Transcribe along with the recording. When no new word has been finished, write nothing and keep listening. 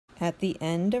At the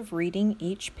end of reading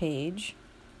each page,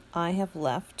 I have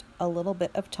left a little bit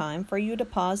of time for you to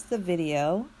pause the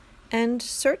video and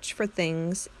search for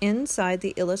things inside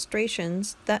the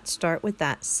illustrations that start with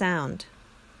that sound.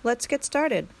 Let's get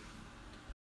started.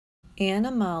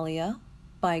 Animalia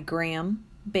by Graeme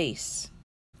Base.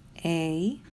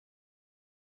 A.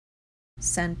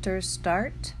 Center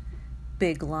start.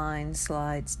 Big line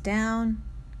slides down.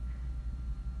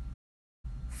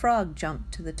 Frog jump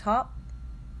to the top.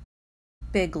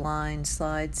 Big line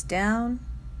slides down.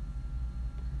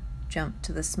 Jump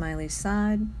to the smiley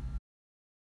side.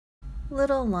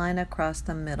 Little line across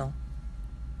the middle.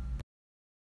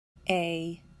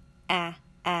 A.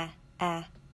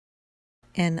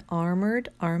 An armored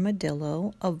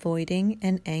armadillo avoiding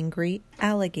an angry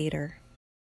alligator.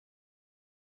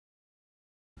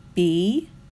 B.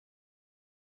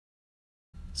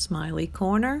 Smiley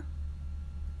corner.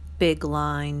 Big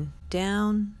line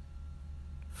down.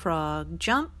 Frog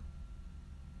jump.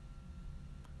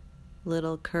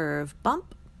 Little curve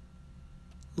bump.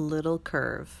 Little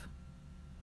curve.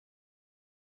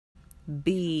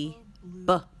 B.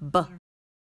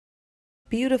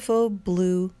 Beautiful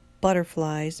blue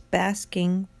butterflies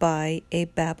basking by a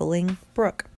babbling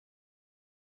brook.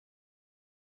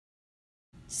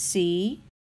 C.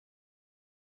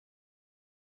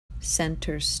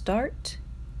 Center start.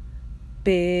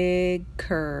 Big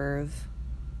curve.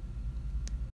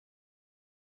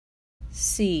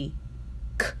 C.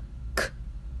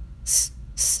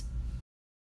 S.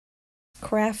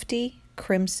 Crafty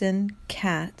crimson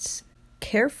cats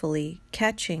carefully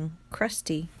catching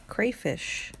crusty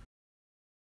crayfish.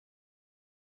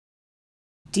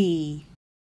 D.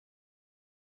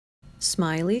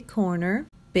 Smiley corner,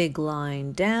 big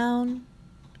line down,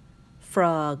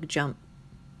 frog jump,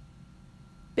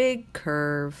 big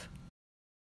curve.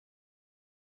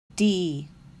 D.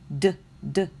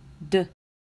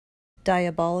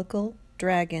 Diabolical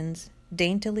dragons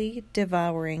daintily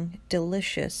devouring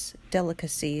delicious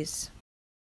delicacies.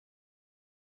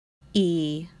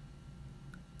 E.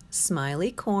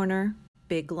 Smiley corner,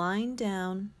 big line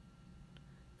down,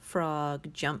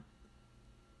 frog jump,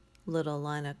 little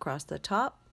line across the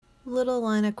top, little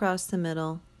line across the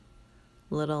middle,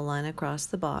 little line across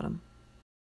the bottom.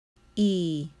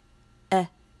 E.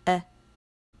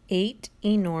 8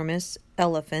 enormous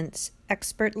elephants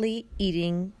expertly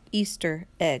eating Easter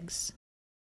eggs.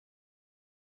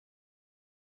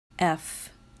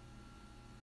 F.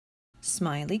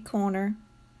 Smiley corner,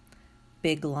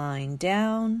 big line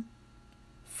down,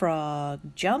 frog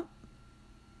jump,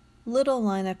 little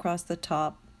line across the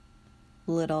top,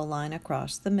 little line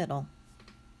across the middle.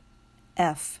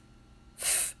 F.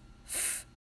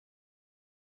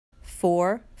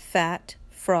 4 fat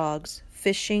frogs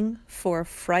fishing for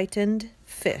frightened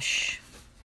fish.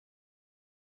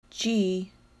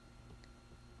 G.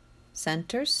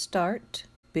 Center start,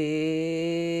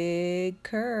 big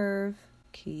curve,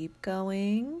 keep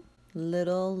going,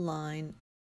 little line.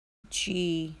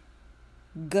 G.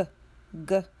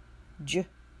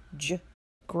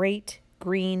 Great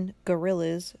green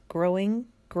gorillas growing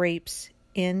grapes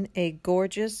in a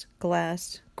gorgeous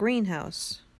glass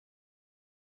greenhouse.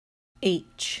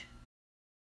 H.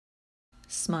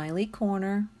 Smiley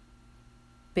corner,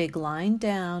 big line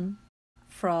down,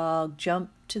 frog jump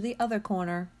to the other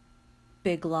corner,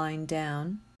 big line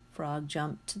down, frog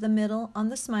jump to the middle on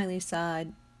the smiley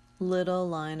side, little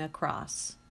line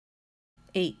across.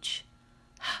 H.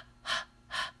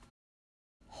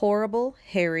 Horrible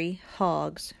hairy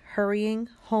hogs hurrying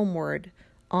homeward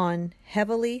on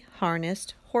heavily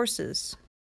harnessed horses.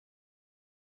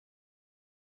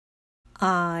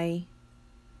 I.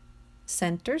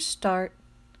 Center start,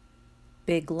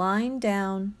 big line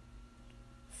down,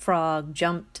 frog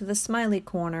jump to the smiley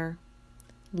corner,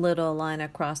 little line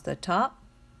across the top,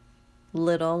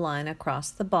 little line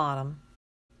across the bottom.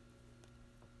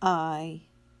 I.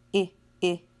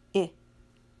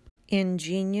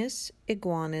 Ingenious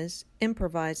iguanas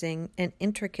improvising an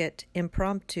intricate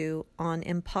impromptu on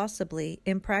impossibly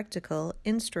impractical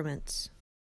instruments.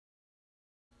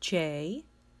 J.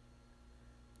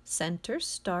 Center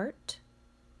start,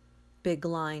 big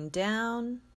line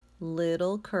down,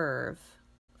 little curve.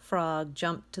 Frog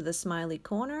jump to the smiley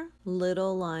corner,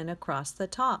 little line across the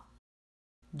top.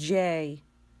 J.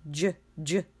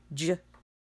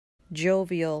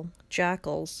 Jovial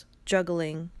jackals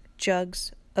juggling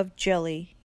jugs of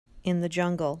jelly in the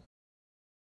jungle.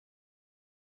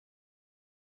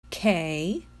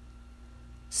 K.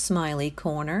 Smiley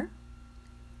corner,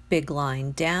 big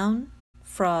line down,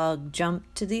 frog jump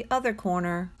to the other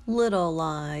corner, little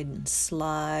line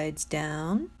slides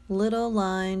down, little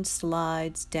line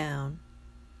slides down.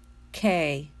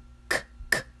 K,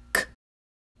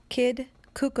 Kid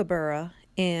Kookaburra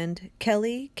and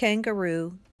Kelly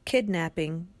Kangaroo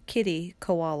kidnapping Kitty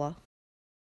Koala.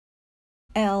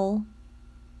 L,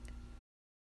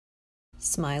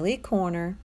 smiley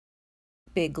corner,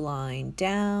 big line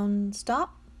down,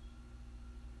 stop,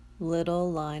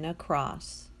 little line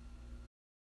across.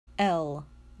 L,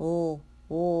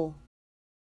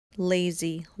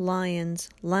 lazy lions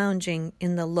lounging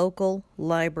in the local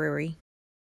library.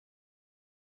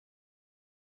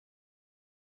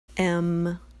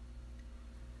 M,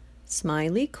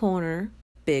 smiley corner,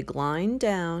 big line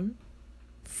down,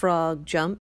 frog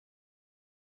jump,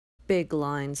 big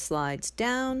line slides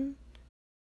down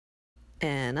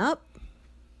and up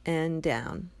and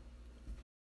down.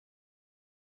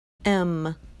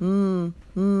 M,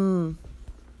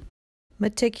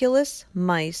 meticulous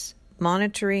mice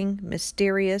monitoring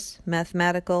mysterious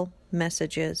mathematical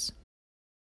messages.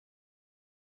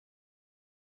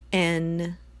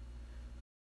 N,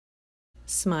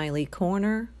 smiley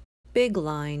corner, big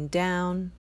line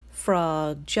down,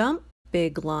 frog jump,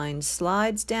 big line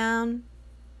slides down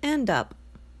and up.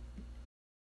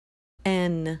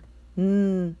 N,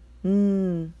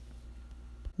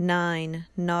 9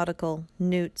 nautical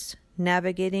newts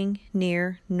navigating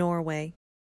near Norway.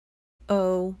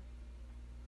 O,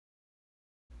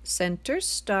 center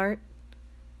start,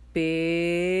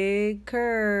 big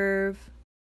curve,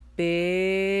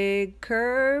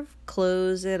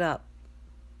 close it up.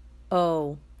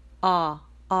 O, ah.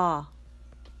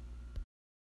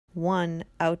 One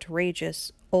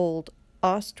outrageous old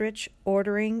ostrich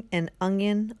ordering an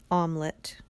onion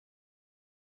omelet.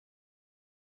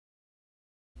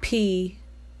 P,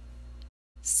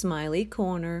 smiley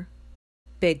corner,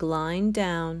 big line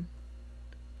down,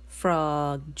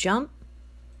 frog jump,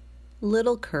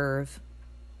 little curve.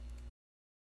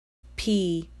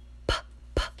 P,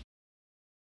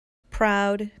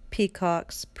 proud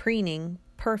peacocks preening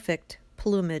perfect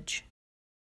plumage.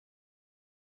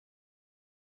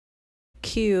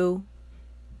 Q,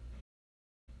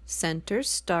 center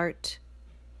start,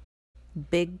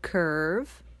 big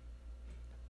curve,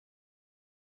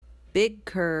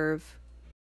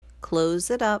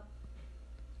 close it up,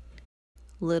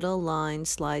 little line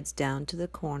slides down to the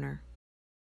corner.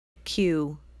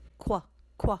 Q, qua,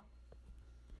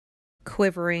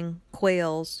 quivering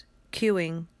quails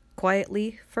queuing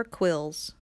quietly for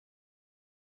quills.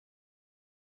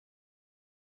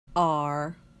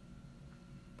 R,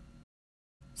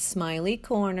 smiley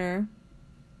corner,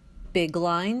 big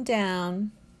line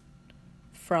down,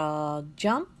 frog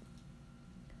jump,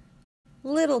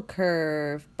 little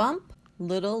curve bump,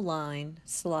 little line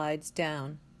slides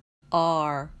down.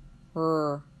 R,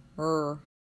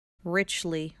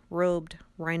 richly robed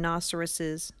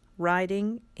rhinoceroses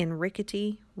riding in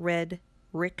rickety red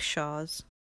rickshaws.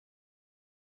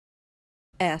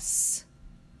 S,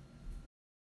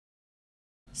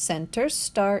 center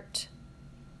start,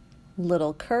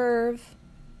 little curve,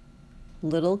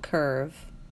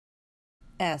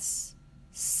 S,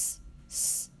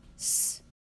 6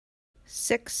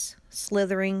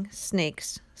 slithering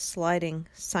snakes sliding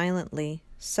silently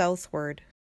southward.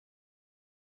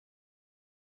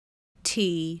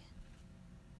 T,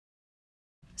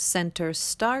 center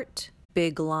start,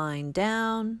 big line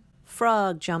down,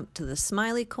 frog jump to the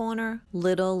smiley corner,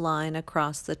 little line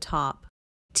across the top.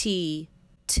 T,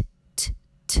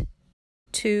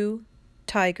 2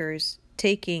 tigers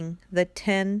taking the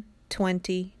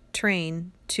 10:20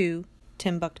 train to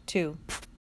Timbuktu.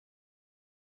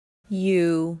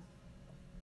 U,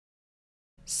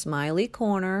 smiley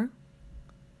corner,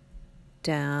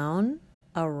 down,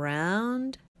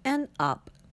 around, and up.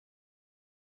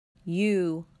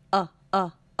 U,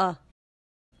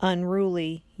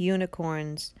 unruly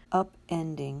unicorns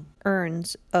upending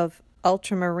urns of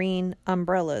ultramarine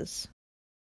umbrellas.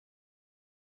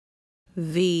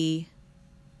 V,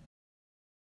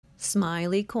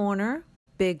 smiley corner,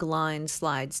 big line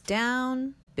slides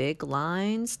down, big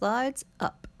line slides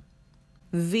up.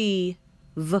 V,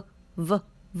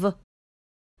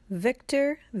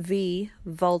 Victor V.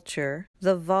 Vulture,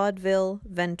 the vaudeville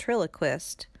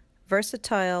ventriloquist,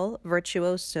 versatile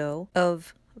virtuoso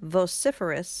of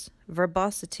vociferous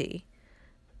verbosity,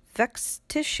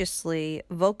 vexatiously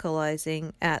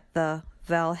vocalizing at the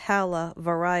Valhalla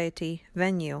Variety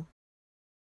venue.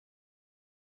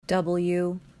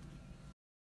 W,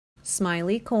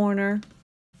 smiley corner,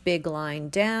 big line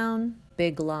down,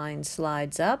 big line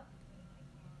slides up,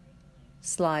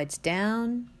 slides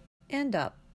down and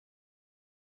up.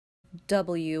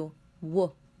 W,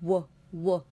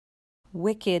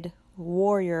 wicked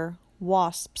warrior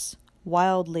wasps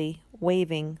wildly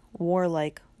waving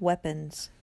warlike weapons.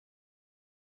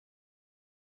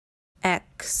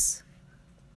 X.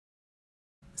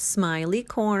 Smiley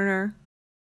corner,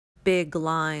 big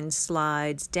line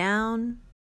slides down.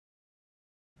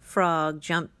 Frog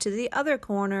jumped to the other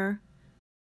corner,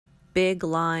 big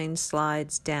line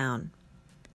slides down.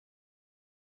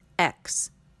 X.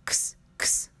 X.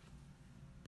 X.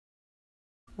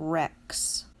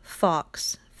 Rex.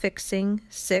 Fox fixing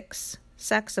 6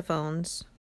 saxophones.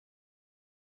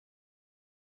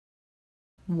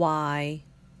 Y.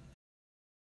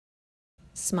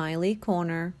 Smiley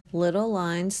corner, little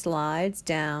line slides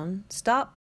down,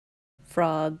 stop.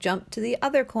 Frog jumped to the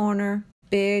other corner,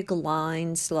 big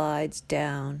line slides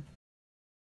down.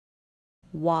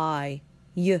 Y.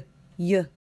 Y. Y.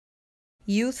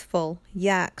 Youthful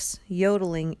yaks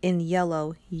yodeling in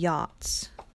yellow yachts.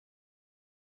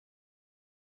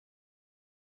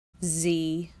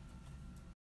 Z.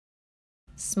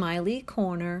 Smiley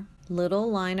corner, little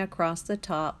line across the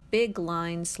top, big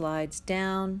line slides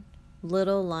down,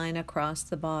 little line across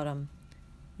the bottom.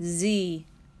 Z.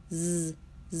 Z.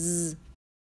 Z.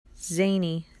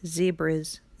 Zany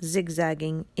zebras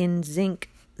zigzagging in zinc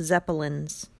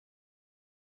zeppelins.